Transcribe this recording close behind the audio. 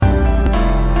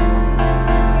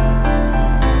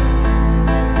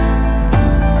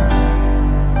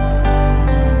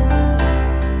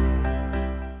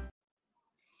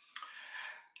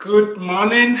Good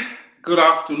morning, good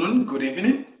afternoon, good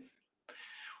evening.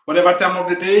 Whatever time of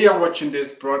the day you're watching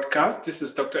this broadcast, this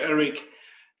is Dr. Eric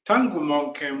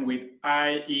Tangumonkem with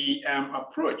IEM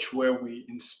Approach, where we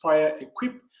inspire,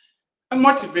 equip, and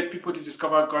motivate people to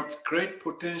discover God's great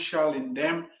potential in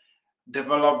them,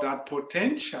 develop that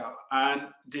potential, and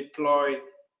deploy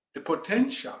the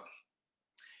potential.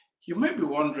 You may be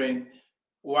wondering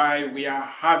why we are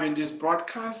having this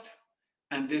broadcast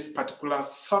and this particular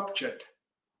subject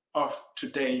of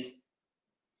today.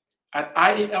 At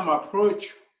IEM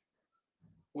Approach,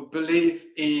 we believe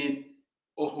in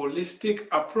a holistic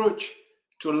approach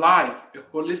to life, a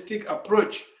holistic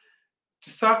approach to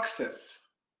success.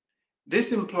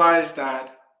 This implies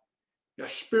that your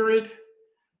spirit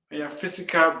and your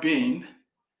physical being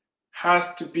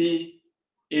has to be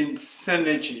in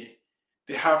synergy.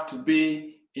 They have to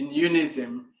be in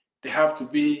unison. They have to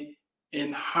be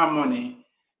in harmony.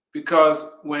 Because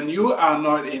when you are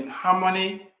not in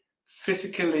harmony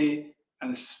physically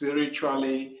and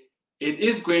spiritually, it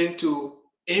is going to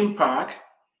impact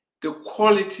the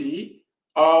quality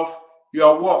of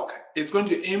your work. It's going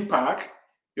to impact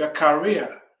your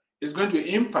career. It's going to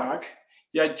impact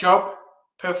your job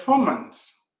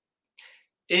performance.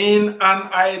 In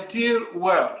an ideal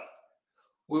world,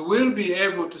 we will be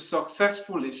able to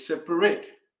successfully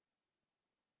separate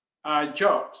our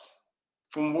jobs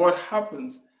from what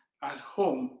happens at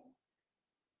home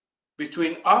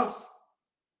between us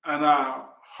and our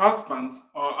husbands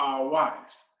or our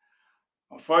wives.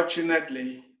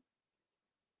 Unfortunately,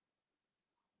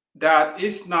 that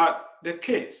is not the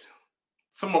case.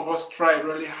 Some of us try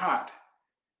really hard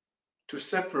to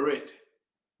separate,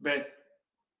 but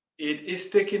it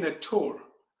is taking a toll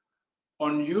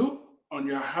on you, on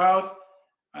your health,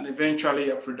 and eventually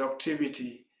your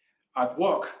productivity at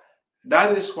work.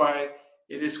 That is why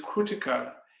it is critical.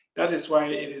 That is why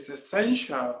it is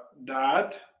essential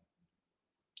that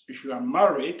if you are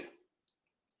married,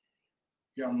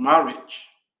 your marriage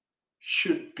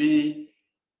should be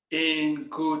in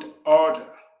good order.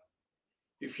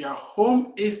 If your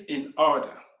home is in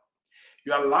order,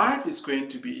 your life is going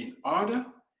to be in order,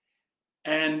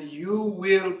 and you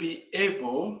will be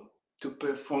able to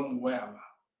perform well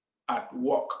at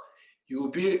work. You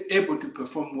will be able to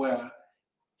perform well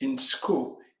in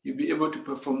school. You'll be able to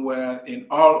perform well in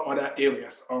all other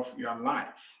areas of your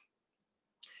life.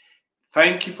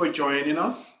 Thank you for joining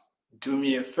us. Do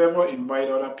me a favor, invite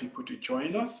other people to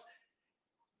join us.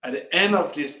 At the end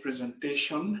of this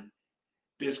presentation,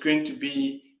 there's going to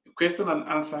be a question and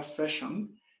answer session,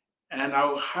 and I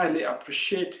will highly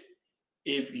appreciate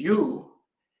if you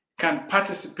can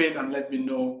participate and let me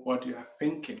know what you are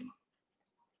thinking.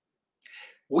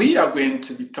 We are going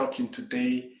to be talking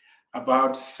today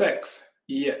about sex.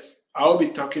 Yes, I'll be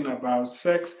talking about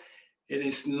sex. It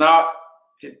is not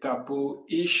a taboo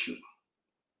issue.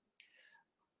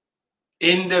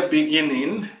 In the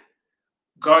beginning,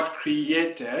 God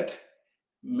created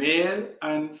male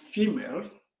and female,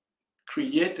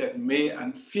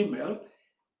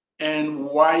 and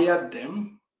wired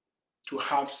them to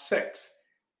have sex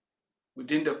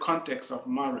within the context of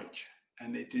marriage,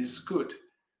 and it is good.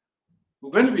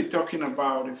 We're going to be talking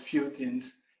about a few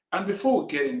things, and before we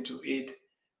get into it,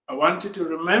 I want you to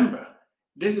remember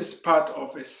this is part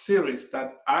of a series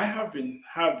that I have been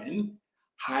having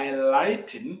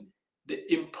highlighting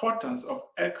the importance of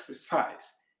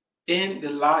exercise in the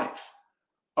life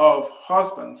of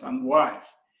husbands and wives,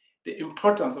 the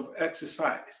importance of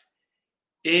exercise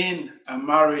in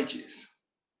marriages.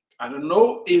 I don't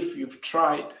know if you've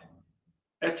tried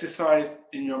exercise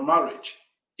in your marriage.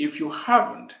 If you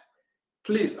haven't,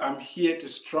 please, I'm here to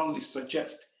strongly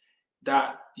suggest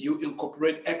that you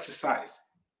incorporate exercise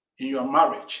in your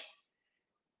marriage.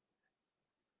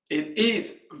 It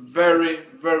is very,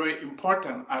 very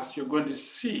important, as you're going to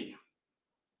see.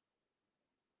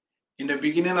 In the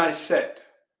beginning, I said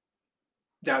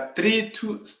there are three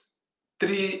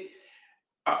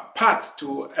parts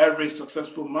to every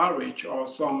successful marriage, or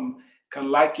some can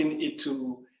liken it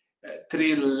to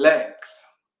three legs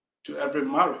to every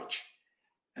marriage.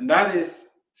 And that is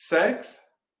sex,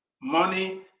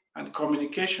 money, and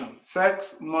communication.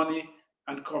 Sex, money,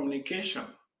 and communication.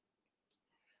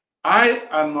 I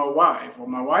and my wife, or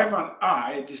my wife and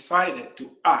I, decided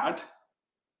to add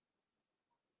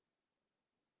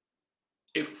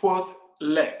a fourth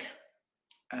leg,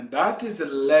 and that is the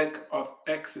leg of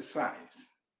exercise.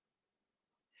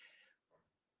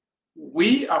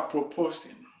 We are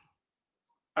proposing,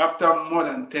 after more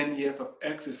than 10 years of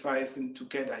exercising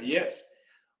together, yes,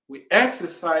 we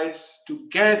exercise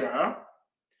together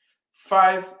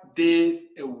 5 days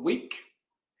a week.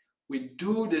 we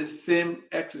do the same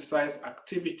exercise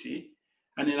activity,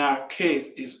 and in our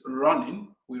case is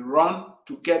running. We run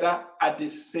together at the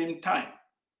same time,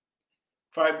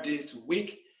 5 days a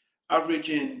week,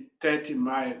 averaging 30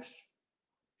 miles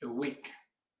a week.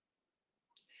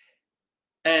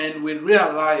 And we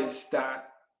realize that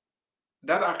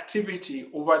activity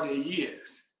over the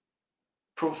years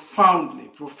profoundly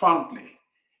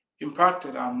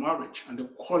impacted our marriage and the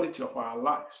quality of our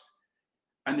lives.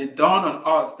 And it dawned on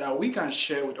us that we can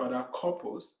share with other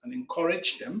couples and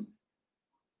encourage them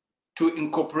to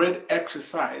incorporate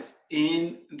exercise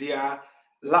in their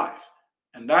life.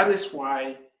 And that is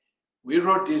why we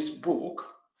wrote this book,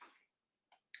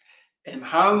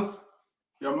 Enhance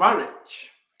Your Marriage: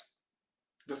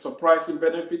 The Surprising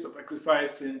Benefits of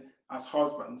Exercising as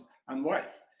Husbands and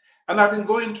Wife. And I've been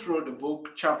going through the book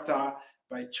chapter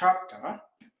by chapter,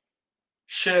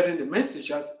 sharing the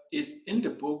message as is in the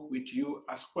book with you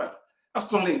as well. I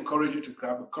strongly encourage you to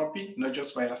grab a copy, not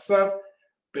just for yourself,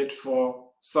 but for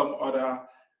some other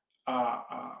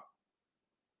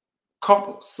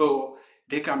couples, so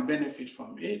they can benefit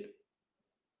from it.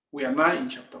 We are now in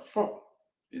chapter 4.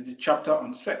 It's the chapter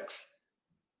on sex.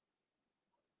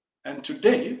 And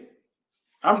today,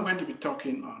 I'm going to be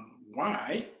talking on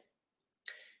why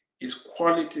is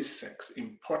quality sex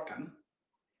important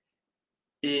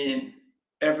in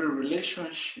every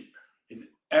relationship, in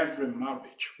every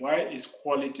marriage. Why is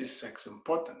quality sex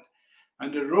important?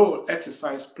 And the role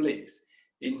exercise plays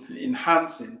in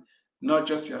enhancing not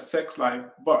just your sex life,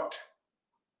 but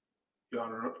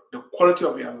the quality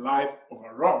of your life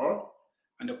overall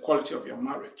and the quality of your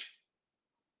marriage.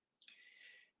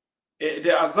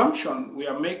 The assumption we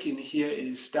are making here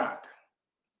is that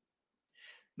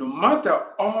no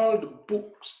matter all the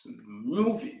books and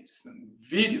movies and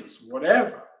videos,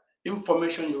 whatever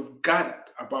information you've gathered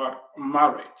about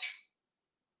marriage,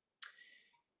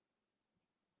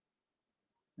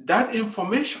 that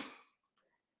information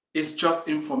is just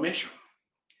information,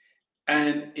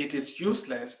 and it is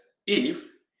useless if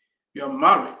your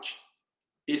marriage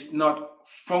is not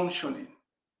functioning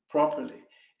properly.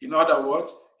 In other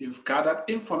words, you've gathered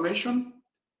information,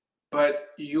 but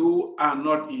you are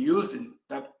not using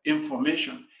that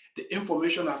information. The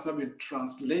information has not been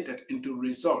translated into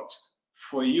results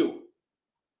for you.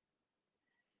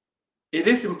 It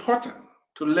is important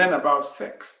to learn about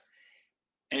sex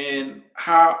and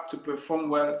how to perform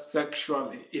well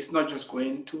sexually. It's not just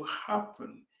going to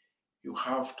happen. You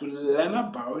have to learn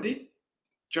about it,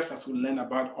 just as we learn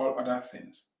about all other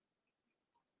things.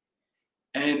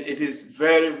 And it is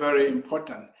very, very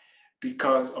important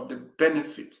because of the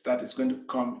benefits that is going to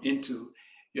come into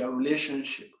your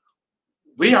relationship.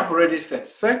 We have already said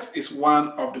sex is one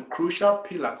of the crucial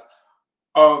pillars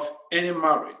of any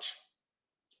marriage,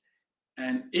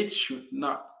 and it should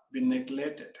not be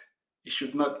neglected. It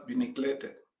should not be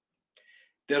neglected.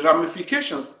 The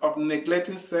ramifications of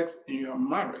neglecting sex in your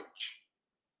marriage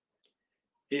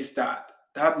is that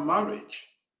marriage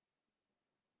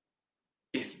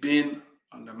is being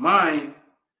undermined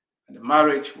and the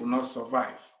marriage will not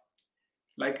survive.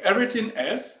 Like everything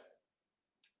else,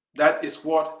 that is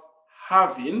what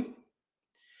having,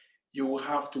 you will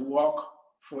have to work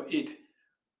for it.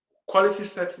 Quality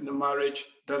sex in the marriage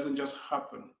doesn't just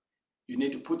happen. You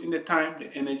need to put in the time,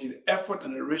 the energy, the effort,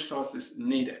 and the resources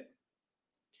needed.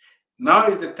 Now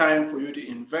is the time for you to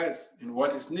invest in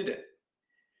what is needed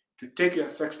to take your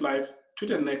sex life to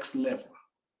the next level.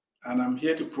 And I'm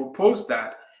here to propose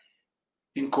that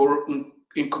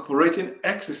incorporating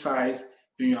exercise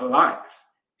in your life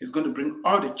is going to bring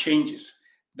all the changes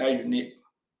that you need.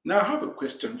 Now, I have a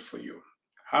question for you.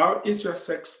 How is your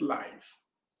sex life?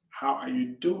 How are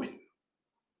you doing?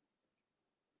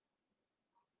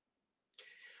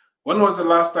 When was the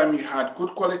last time you had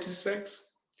good quality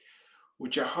sex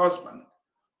with your husband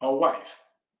or wife?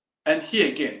 And here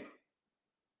again,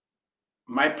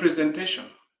 my presentation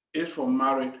is for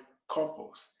married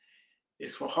couples.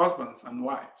 It's for husbands and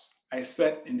wives. I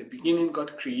said in the beginning,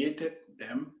 God created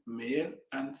them male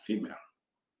and female.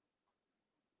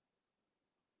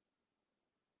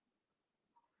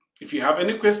 If you have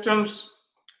any questions,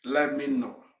 let me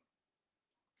know.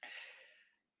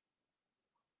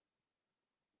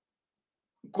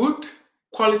 Good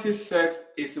quality sex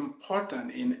is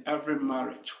important in every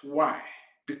marriage. Why?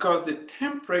 Because the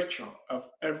temperature of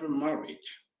every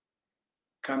marriage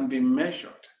can be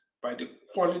measured by the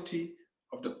quality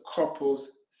of the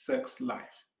couple's sex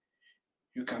life.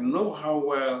 You can know how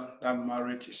well that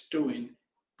marriage is doing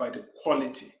by the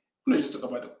quality. I'm not just talking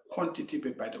about the quantity,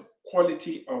 but by the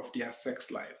quality of their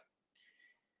sex life.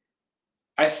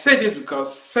 I say this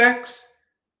because sex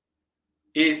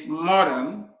is more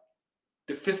than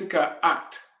the physical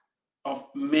act of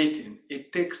mating,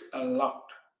 it takes a lot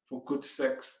for good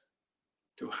sex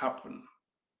to happen.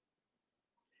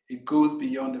 It goes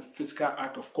beyond the physical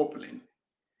act of coupling.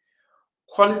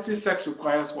 Quality sex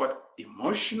requires what?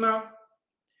 Emotional,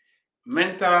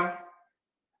 mental,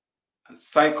 and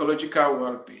psychological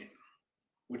well-being,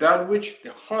 without which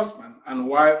the husband and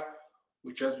wife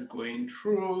will just be going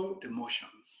through the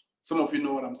motions. Some of you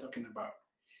know what I'm talking about.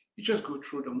 You just go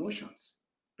through the motions,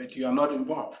 but you are not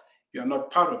involved. You are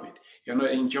not part of it. You're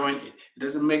not enjoying it. It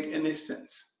doesn't make any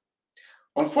sense.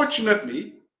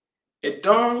 Unfortunately, a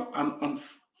dull and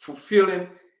unfulfilling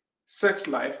sex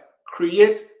life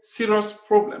creates serious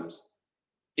problems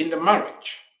in the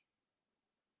marriage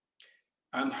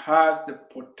and has the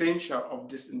potential of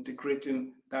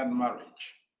disintegrating that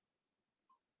marriage.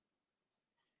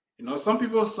 Some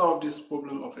people solve this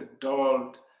problem of a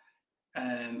dull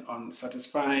and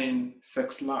unsatisfying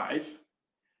sex life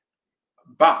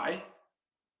by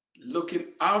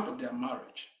looking out of their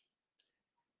marriage.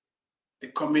 They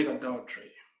commit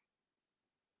adultery.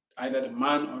 Either the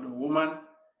man or the woman,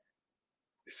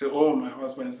 they say, oh, my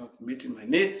husband is not meeting my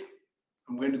needs.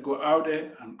 I'm going to go out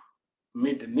there and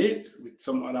meet the needs with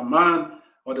some other man.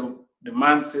 Or the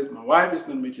man says, my wife is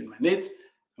not meeting my needs.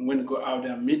 I'm going to go out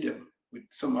there and meet them with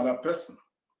some other person.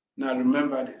 Now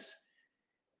remember this.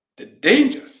 The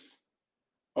dangers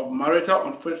of marital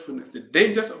unfaithfulness, the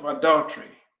dangers of adultery,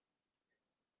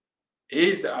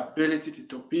 is the ability to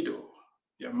torpedo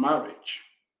your marriage.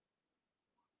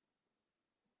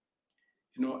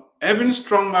 Even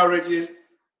strong marriages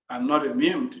are not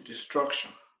immune to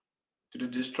destruction, to the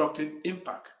destructive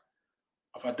impact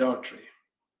of adultery.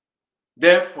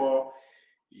 Therefore,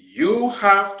 you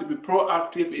have to be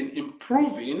proactive in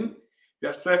improving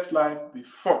your sex life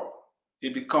before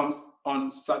it becomes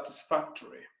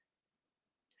unsatisfactory.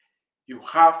 You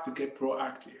have to get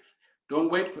proactive.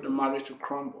 Don't wait for the marriage to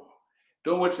crumble.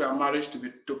 Don't wait for your marriage to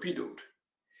be torpedoed.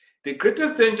 The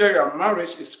greatest danger your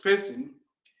marriage is facing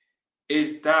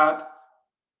is that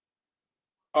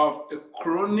of a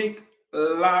chronic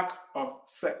lack of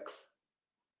sex.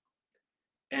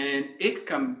 And it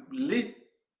can lead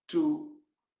to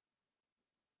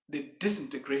the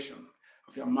disintegration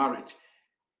of your marriage.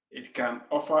 It can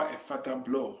offer a fatal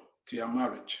blow to your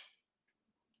marriage.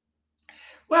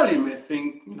 Well, you may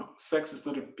think, sex is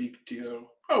not a big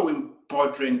deal. Why are we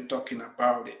bothering talking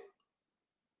about it?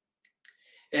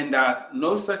 And that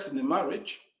no sex in the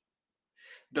marriage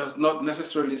does not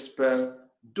necessarily spell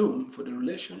doom for the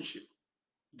relationship.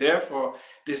 Therefore,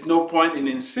 there's no point in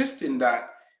insisting that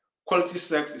quality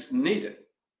sex is needed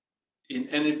in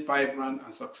any vibrant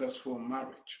and successful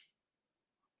marriage.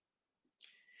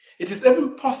 It is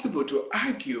even possible to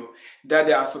argue that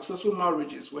there are successful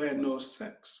marriages where no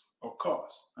sex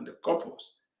occurs and the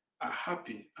couples are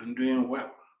happy and doing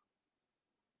well.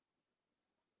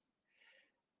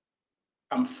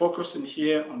 I'm focusing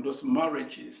here on those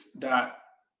marriages that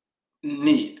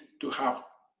need to have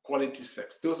quality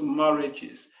sex, those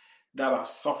marriages that are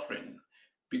suffering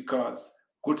because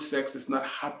good sex is not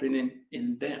happening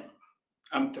in them.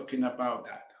 I'm talking about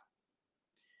that.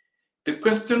 The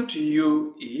question to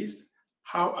you is,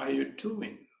 how are you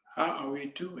doing? How are we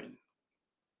doing?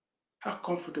 How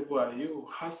comfortable are you?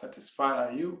 How satisfied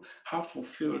are you? How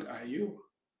fulfilled are you?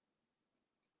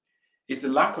 Is the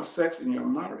lack of sex in your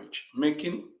marriage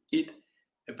making it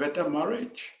a better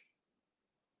marriage?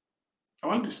 I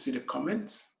want to see the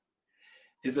comments.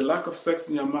 Is the lack of sex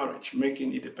in your marriage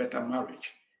making it a better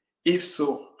marriage? If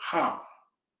so, how?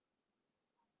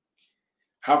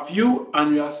 Have you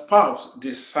and your spouse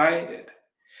decided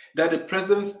that the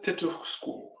present status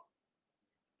quo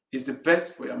is the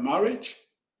best for your marriage?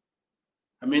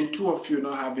 I mean, two of you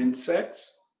not having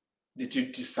sex. Did you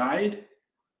decide?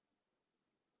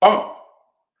 Or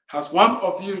has one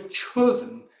of you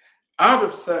chosen out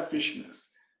of selfishness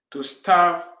to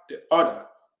starve the other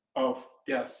of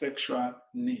their sexual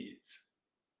needs?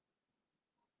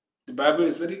 The Bible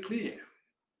is very clear.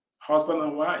 Husband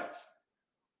and wife,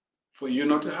 for you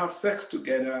not to have sex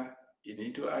together, you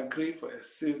need to agree for a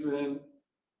season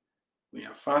when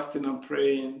you're fasting and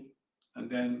praying, and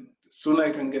then the sooner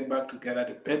you can get back together,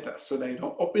 the better, so that you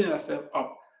don't open yourself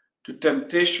up to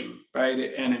temptation by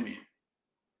the enemy.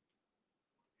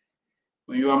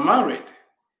 When you are married,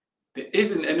 there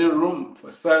isn't any room for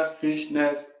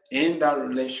selfishness in that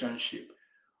relationship.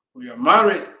 When you're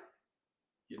married,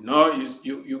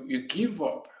 you give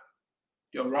up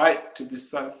your right to be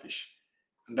selfish.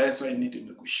 And that's why you need to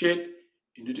negotiate.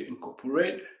 You need to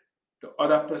incorporate the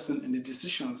other person in the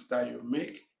decisions that you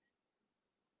make.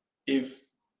 If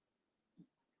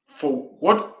for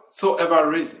whatsoever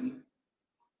reason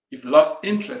you've lost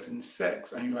interest in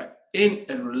sex and you are in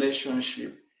a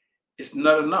relationship, it's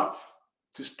not enough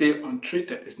to stay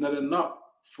untreated. It's not enough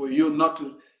for you not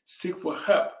to seek for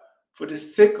help for the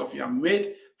sake of your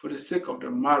mate, for the sake of the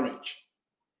marriage.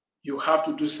 You have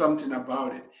to do something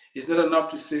about it. It's not enough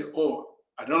to say, oh,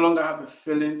 I no longer have a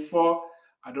feeling for,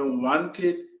 I don't want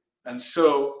it, and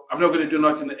so I'm not going to do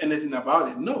anything about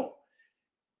it. No.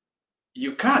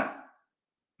 You can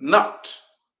not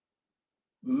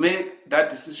make that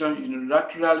decision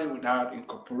unilaterally without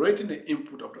incorporating the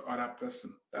input of the other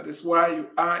person. That is why you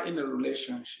are in a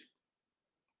relationship.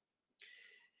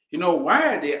 You know,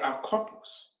 why there are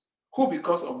couples who,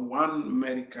 because of one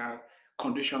medical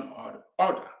condition or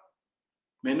other,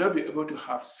 may not be able to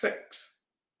have sex.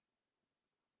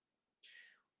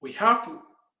 We have to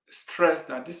stress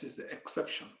that this is the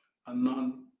exception and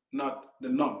not the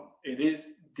norm. It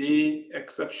is the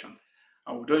exception.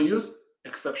 And we don't use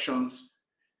exceptions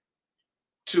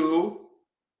to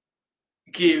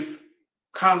give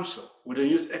counsel. We don't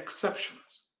use exceptions.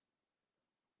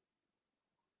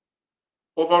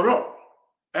 Overall,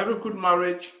 every good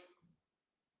marriage,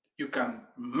 you can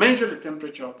measure the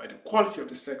temperature by the quality of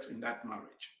the sex in that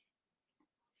marriage.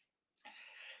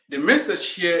 The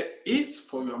message here is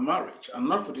for your marriage and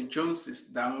not for the Joneses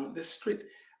down the street.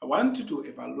 I want you to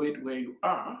evaluate where you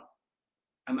are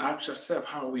and ask yourself,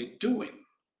 how are we doing?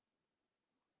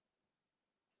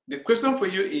 The question for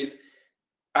you is,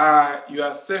 are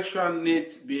your sexual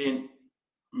needs being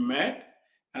met?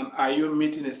 And are you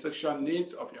meeting the sexual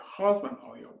needs of your husband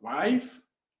or your wife?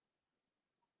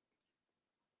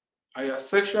 Are your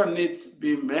sexual needs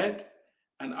being met?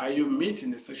 And are you meeting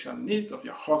the sexual needs of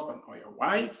your husband or your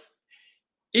wife?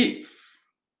 If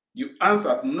you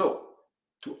answered no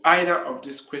to either of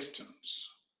these questions,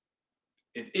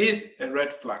 it is a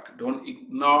red flag. Don't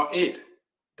ignore it.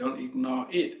 Don't ignore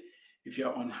it. If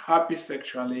you're unhappy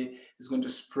sexually, it's going to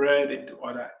spread into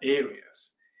other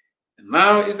areas. And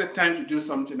now is the time to do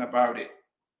something about it.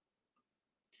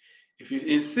 If you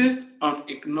insist on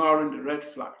ignoring the red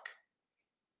flag,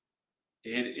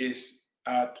 it is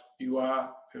at your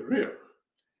peril,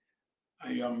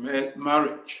 and your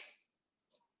marriage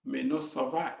may not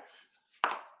survive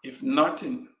if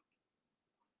nothing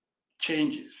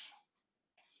changes.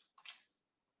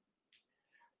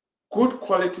 Good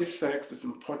quality sex is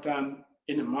important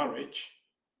in a marriage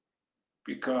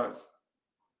because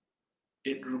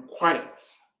it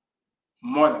requires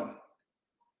more than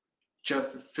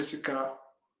just the physical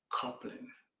coupling.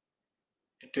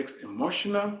 It takes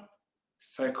emotional,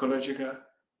 psychological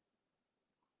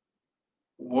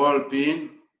well-being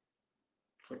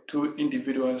for two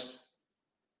individuals,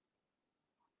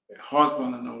 a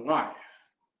husband and a wife,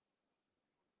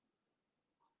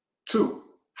 to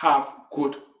have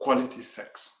good quality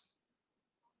sex.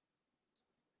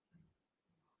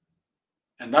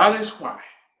 And that is why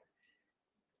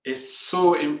it's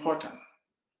so important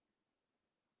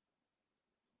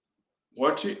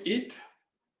what you eat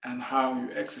and how you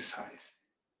exercise.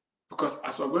 Because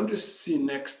as we're going to see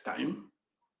next time,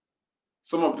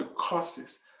 some of the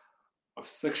causes of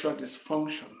sexual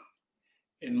dysfunction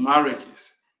in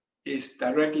marriages is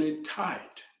directly tied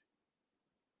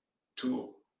to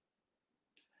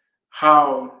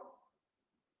how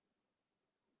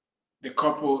the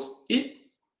couples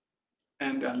eat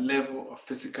and their level of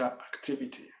physical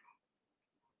activity.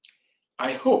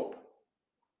 I hope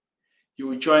you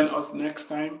will join us next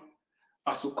time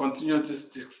as we continue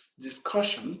this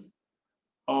discussion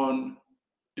on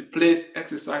the place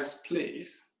exercise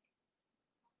plays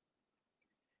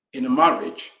in a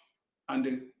marriage and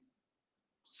the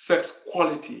sex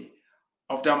quality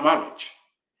of that marriage.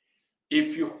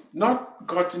 If you've not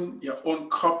gotten your own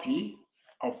copy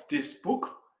of this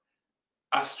book,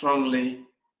 I strongly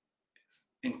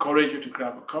encourage you to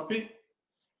grab a copy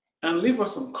and leave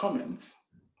us some comments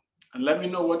and let me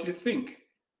know what you think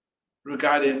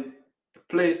regarding the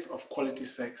place of quality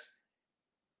sex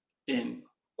in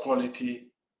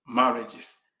quality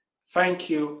marriages. Thank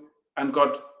you, and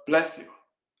God bless you.